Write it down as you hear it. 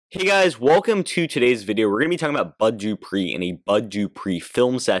Hey guys, welcome to today's video. We're going to be talking about Bud Dupree in a Bud Dupree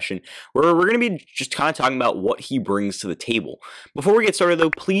film session where we're going to be just kind of talking about what he brings to the table. Before we get started though,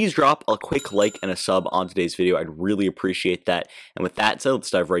 please drop a quick like and a sub on today's video. I'd really appreciate that. And with that said, let's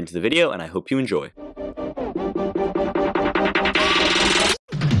dive right into the video and I hope you enjoy.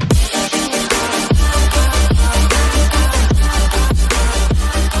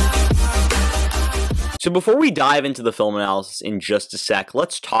 So before we dive into the film analysis in just a sec,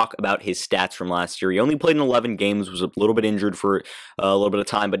 let's talk about his stats from last year. He only played in 11 games, was a little bit injured for a little bit of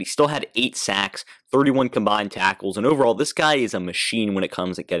time, but he still had 8 sacks, 31 combined tackles, and overall, this guy is a machine when it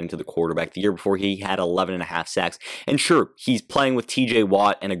comes to getting to the quarterback. The year before, he had 11.5 sacks, and sure, he's playing with TJ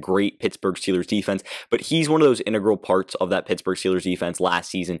Watt and a great Pittsburgh Steelers defense, but he's one of those integral parts of that Pittsburgh Steelers defense last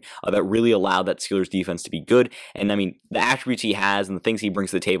season that really allowed that Steelers defense to be good, and I mean, the attributes he has and the things he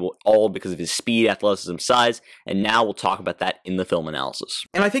brings to the table, all because of his speed, athleticism, size, and now we'll talk about that in the film analysis.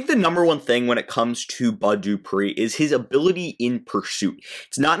 And I think the number one thing when it comes to Bud Dupree is his ability in pursuit.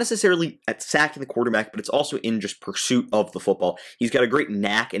 It's not necessarily at sacking the quarterback, but it's also in just pursuit of the football. He's got a great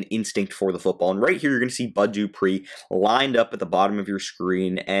knack and instinct for the football, and right here you're going to see Bud Dupree lined up at the bottom of your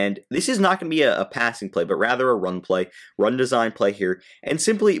screen, and this is not going to be a passing play, but rather a run play, run design play here, and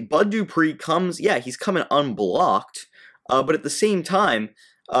simply Bud Dupree comes, yeah, he's coming unblocked, but at the same time,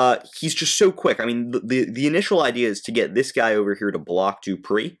 he's just so quick. I mean, the initial idea is to get this guy over here to block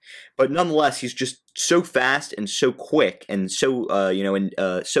Dupree, but nonetheless, he's just so fast and so quick and so,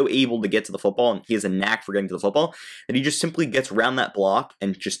 so able to get to the football, and he has a knack for getting to the football, and he just simply gets around that block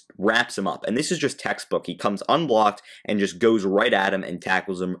and just wraps him up. And this is just textbook. He comes unblocked and just goes right at him and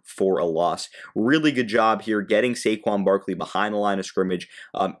tackles him for a loss. Really good job here getting Saquon Barkley behind the line of scrimmage.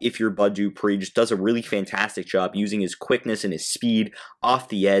 If you're Bud Dupree, just does a really fantastic job using his quickness and his speed off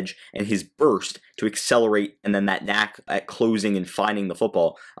the edge and his burst to accelerate, and then that knack at closing and finding the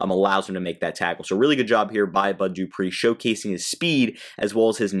football allows him to make that tackle. So really good job here by Bud Dupree, showcasing his speed as well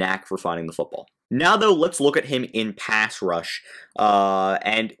as his knack for finding the football. Now, though, let's look at him in pass rush,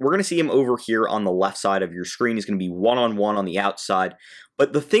 and we're going to see him over here on the left side of your screen. He's going to be one-on-one on the outside,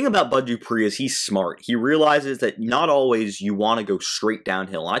 but the thing about Bud Dupree is he's smart. He realizes that not always you want to go straight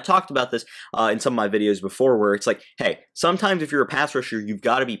downhill, and I talked about this in some of my videos before where it's like, hey, sometimes if you're a pass rusher, you've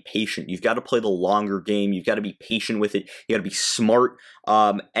got to be patient. You've got to play the longer game. You've got to be patient with it. You got to be smart,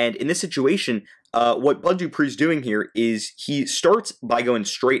 and in this situation, what Bud Dupree's doing here is he starts by going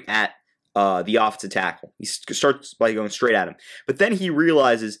straight at the offensive tackle. He starts by going straight at him. But then he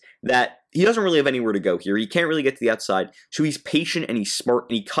realizes that he doesn't really have anywhere to go here. He can't really get to the outside. So he's patient and he's smart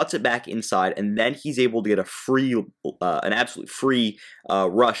and he cuts it back inside, and then he's able to get a free, an absolute free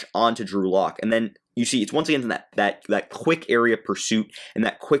rush onto Drew Lock. And then you see it's once again that quick area pursuit and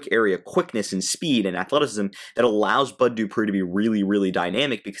that quick area quickness and speed and athleticism that allows Bud Dupree to be really, really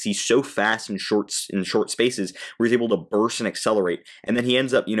dynamic because he's so fast in short spaces where he's able to burst and accelerate. And then he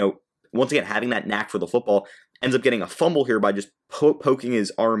ends up, once again, having that knack for the football, ends up getting a fumble here by just poking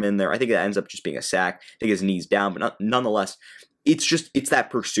his arm in there. I think that ends up just being a sack. I think his knee's down, but nonetheless, it's that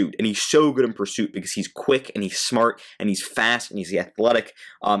pursuit, and he's so good in pursuit because he's quick and he's smart and he's fast and he's athletic,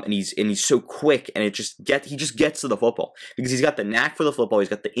 and he's so quick, and he just gets to the football because he's got the knack for the football, he's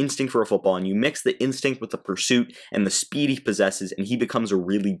got the instinct for a football, and you mix the instinct with the pursuit and the speed he possesses, and he becomes a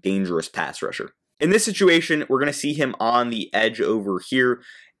really dangerous pass rusher. In this situation, we're going to see him on the edge over here.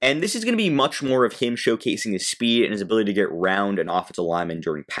 And this is going to be much more of him showcasing his speed and his ability to get round an offensive lineman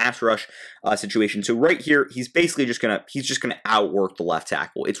during pass rush situation. So right here, he's basically just gonna outwork the left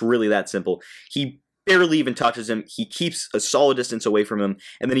tackle. It's really that simple. He barely even touches him. He keeps a solid distance away from him,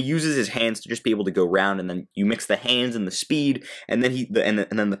 and then he uses his hands to just be able to go round. And then you mix the hands and the speed, and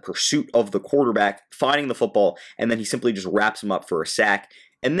then the pursuit of the quarterback finding the football, and then he simply just wraps him up for a sack.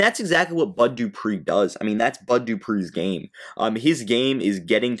 And that's exactly what Bud Dupree does. I mean, that's Bud Dupree's game. His game is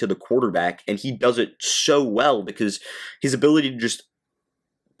getting to the quarterback, and he does it so well because his ability to just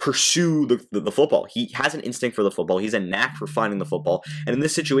pursue the football. He has an instinct for the football. He's a knack for finding the football. And in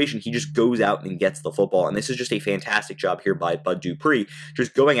this situation, he just goes out and gets the football. And this is just a fantastic job here by Bud Dupree,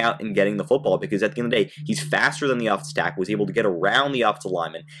 just going out and getting the football, because at the end of the day, he's faster than the offensive tackle, was able to get around the offensive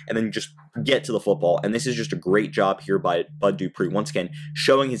lineman and then just get to the football. And this is just a great job here by Bud Dupree, once again,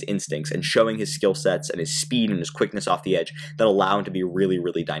 showing his instincts and showing his skill sets and his speed and his quickness off the edge that allow him to be really,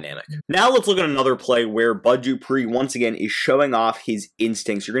 really dynamic. Now let's look at another play where Bud Dupree, once again, is showing off his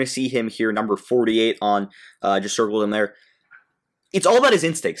instincts. You're going to see him here, number 48 on, just circled him there. It's all about his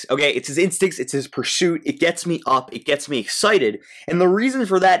instincts, okay? It's his instincts, it's his pursuit, it gets me up, it gets me excited, and the reason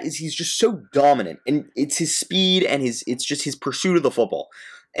for that is he's just so dominant, and it's his speed and it's just his pursuit of the football.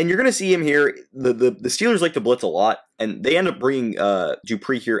 And you're going to see him here, the Steelers like to blitz a lot, and they end up bringing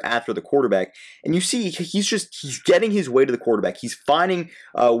Dupree here after the quarterback, and you see he's getting his way to the quarterback. He's finding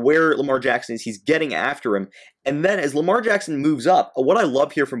where Lamar Jackson is. He's getting after him. And then as Lamar Jackson moves up, what I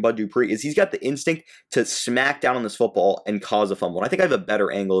love here from Bud Dupree is he's got the instinct to smack down on this football and cause a fumble. And I think I have a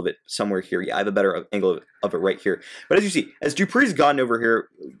better angle of it somewhere here. Yeah, I have a better angle of it right here. But as you see, as Dupree's gotten over here,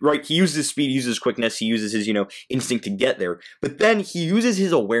 right, he uses his speed, he uses his quickness, he uses his, instinct to get there. But then he uses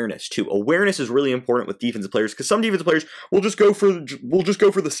his awareness too. Awareness is really important with defensive players because some defensive players will just go for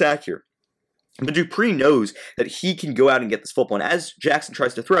the sack here. But Dupree knows that he can go out and get this football. And as Jackson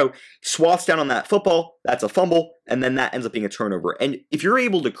tries to throw, he swats down on that football, that's a fumble, and then that ends up being a turnover. And if you're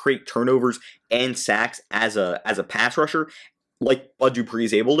able to create turnovers and sacks as a pass rusher, like Bud Dupree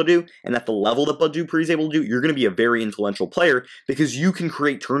is able to do, and at the level that Bud Dupree is able to do, you're going to be a very influential player because you can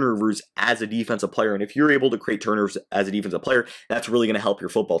create turnovers as a defensive player. And if you're able to create turnovers as a defensive player, that's really going to help your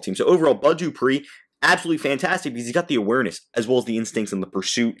football team. So overall, Bud Dupree, absolutely fantastic because he's got the awareness as well as the instincts and the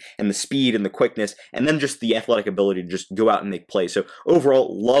pursuit and the speed and the quickness and then just the athletic ability to just go out and make plays. So overall,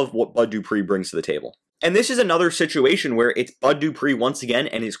 love what Bud Dupree brings to the table. And this is another situation where it's Bud Dupree once again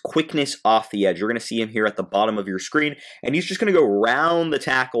and his quickness off the edge. You're going to see him here at the bottom of your screen, and he's just going to go around the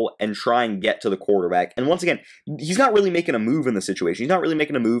tackle and try and get to the quarterback. And once again, he's not really making a move in the situation. He's not really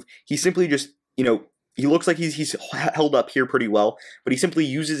making a move. He's simply just, he looks like he's held up here pretty well, but he simply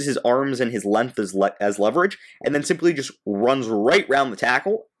uses his arms and his length as leverage, and then simply just runs right around the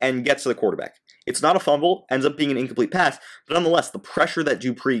tackle and gets to the quarterback. It's not a fumble, ends up being an incomplete pass, but nonetheless, the pressure that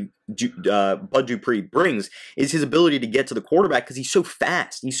Bud Dupree brings is his ability to get to the quarterback because he's so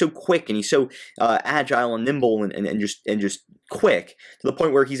fast, he's so quick, and he's so agile and nimble and just quick to the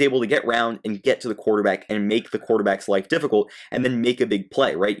point where he's able to get around and get to the quarterback and make the quarterback's life difficult, and then make a big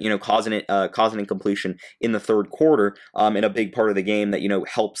play, right? Causing incompletion in the third quarter, in a big part of the game that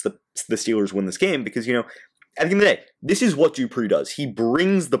helps the Steelers win this game because at the end of the day, this is what Dupree does. He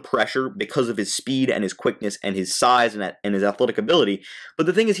brings the pressure because of his speed and his quickness and his size and his athletic ability. But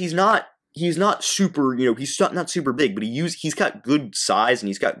the thing is, he's not super, he's not super big, but he's got good size and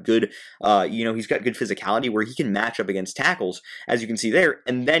he's got good, he's got good physicality where he can match up against tackles, as you can see there,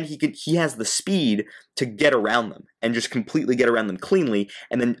 and then he has the speed to get around them and just completely get around them cleanly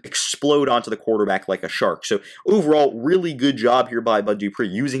and then explode onto the quarterback like a shark. So overall, really good job here by Bud Dupree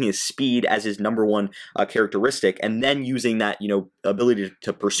using his speed as his number one characteristic, and then using that, ability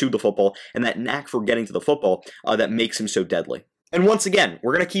to pursue the football and that knack for getting to the football that makes him so deadly. And once again,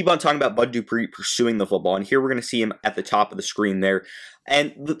 we're going to keep on talking about Bud Dupree pursuing the football. And here we're going to see him at the top of the screen there.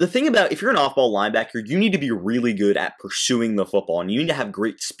 And the thing about, if you're an off-ball linebacker, you need to be really good at pursuing the football. And you need to have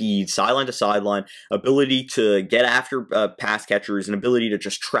great speed, sideline to sideline, ability to get after pass catchers, and ability to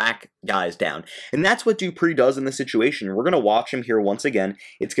just track guys down. And that's what Dupree does in this situation. We're going to watch him here once again.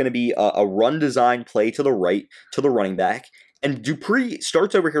 It's going to be a run design play to the right, to the running back. And Dupree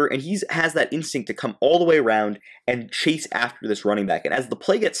starts over here, and he has that instinct to come all the way around and chase after this running back. And as the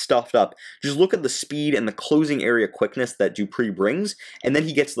play gets stuffed up, just look at the speed and the closing area quickness that Dupree brings, and then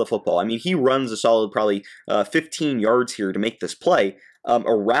he gets to the football. I mean, he runs a solid probably 15 yards here to make this play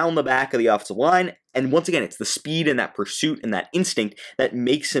around the back of the offensive line. And once again, it's the speed and that pursuit and that instinct that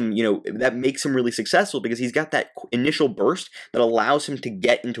makes him, really successful because he's got that initial burst that allows him to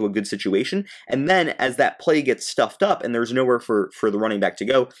get into a good situation. And then as that play gets stuffed up and there's nowhere for the running back to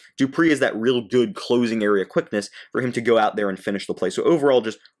go, Dupree has that real good closing area quickness for him to go out there and finish the play. So overall,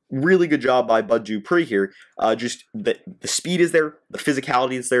 just really good job by Bud Dupree here. Just the speed is there, the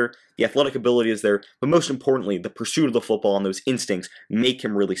physicality is there, the athletic ability is there, but most importantly, the pursuit of the football and those instincts make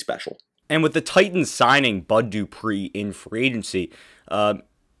him really special. And with the Titans signing Bud Dupree in free agency,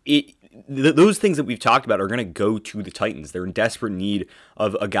 those things that we've talked about are going to go to the Titans. They're in desperate need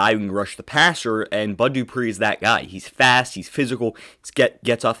of a guy who can rush the passer, and Bud Dupree is that guy. He's fast, he's physical,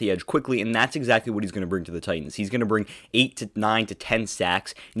 gets off the edge quickly, and that's exactly what he's going to bring to the Titans. He's going to bring 8 to 9 to 10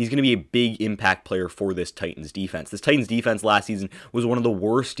 sacks, and he's going to be a big impact player for this Titans defense. This Titans defense last season was one of the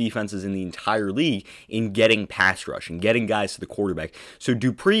worst defenses in the entire league in getting pass rush and getting guys to the quarterback. So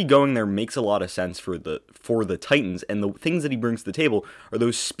Dupree going there makes a lot of sense for the Titans, and the things that he brings to the table are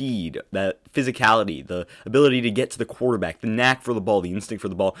those speed, that physicality, the ability to get to the quarterback, the knack for the ball, the instinct for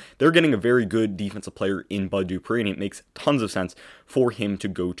the ball. They're getting a very good defensive player in Bud Dupree, and it makes tons of sense for him to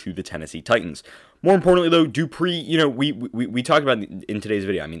go to the Tennessee Titans. More importantly, though, Dupree, we talked about in today's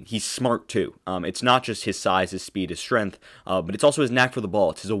video. I mean, he's smart, too. It's not just his size, his speed, his strength, but it's also his knack for the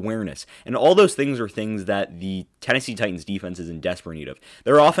ball. It's his awareness. And all those things are things that the Tennessee Titans defense is in desperate need of.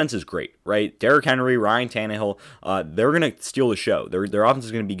 Their offense is great, right? Derrick Henry, Ryan Tannehill, they're going to steal the show. Their offense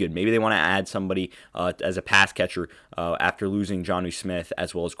is going to be good. Maybe they want to add somebody as a pass catcher after losing Jonnu Smith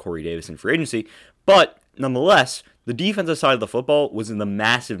as well as Corey Davis in free agency. But nonetheless, The defensive side of the football was in the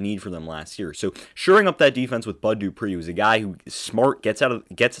massive need for them last year. So shoring up that defense with Bud Dupree, who's a guy who is smart, gets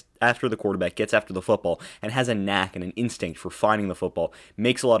after the quarterback, gets after the football, and has a knack and an instinct for finding the football,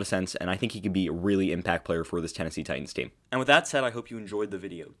 makes a lot of sense, and I think he could be a really impact player for this Tennessee Titans team. And with that said, I hope you enjoyed the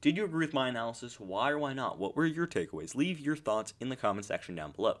video. Did you agree with my analysis? Why or why not? What were your takeaways? Leave your thoughts in the comment section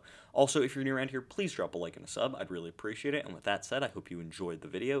down below. Also, if you're new around here, please drop a like and a sub. I'd really appreciate it. And with that said, I hope you enjoyed the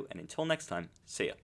video, and until next time, see ya.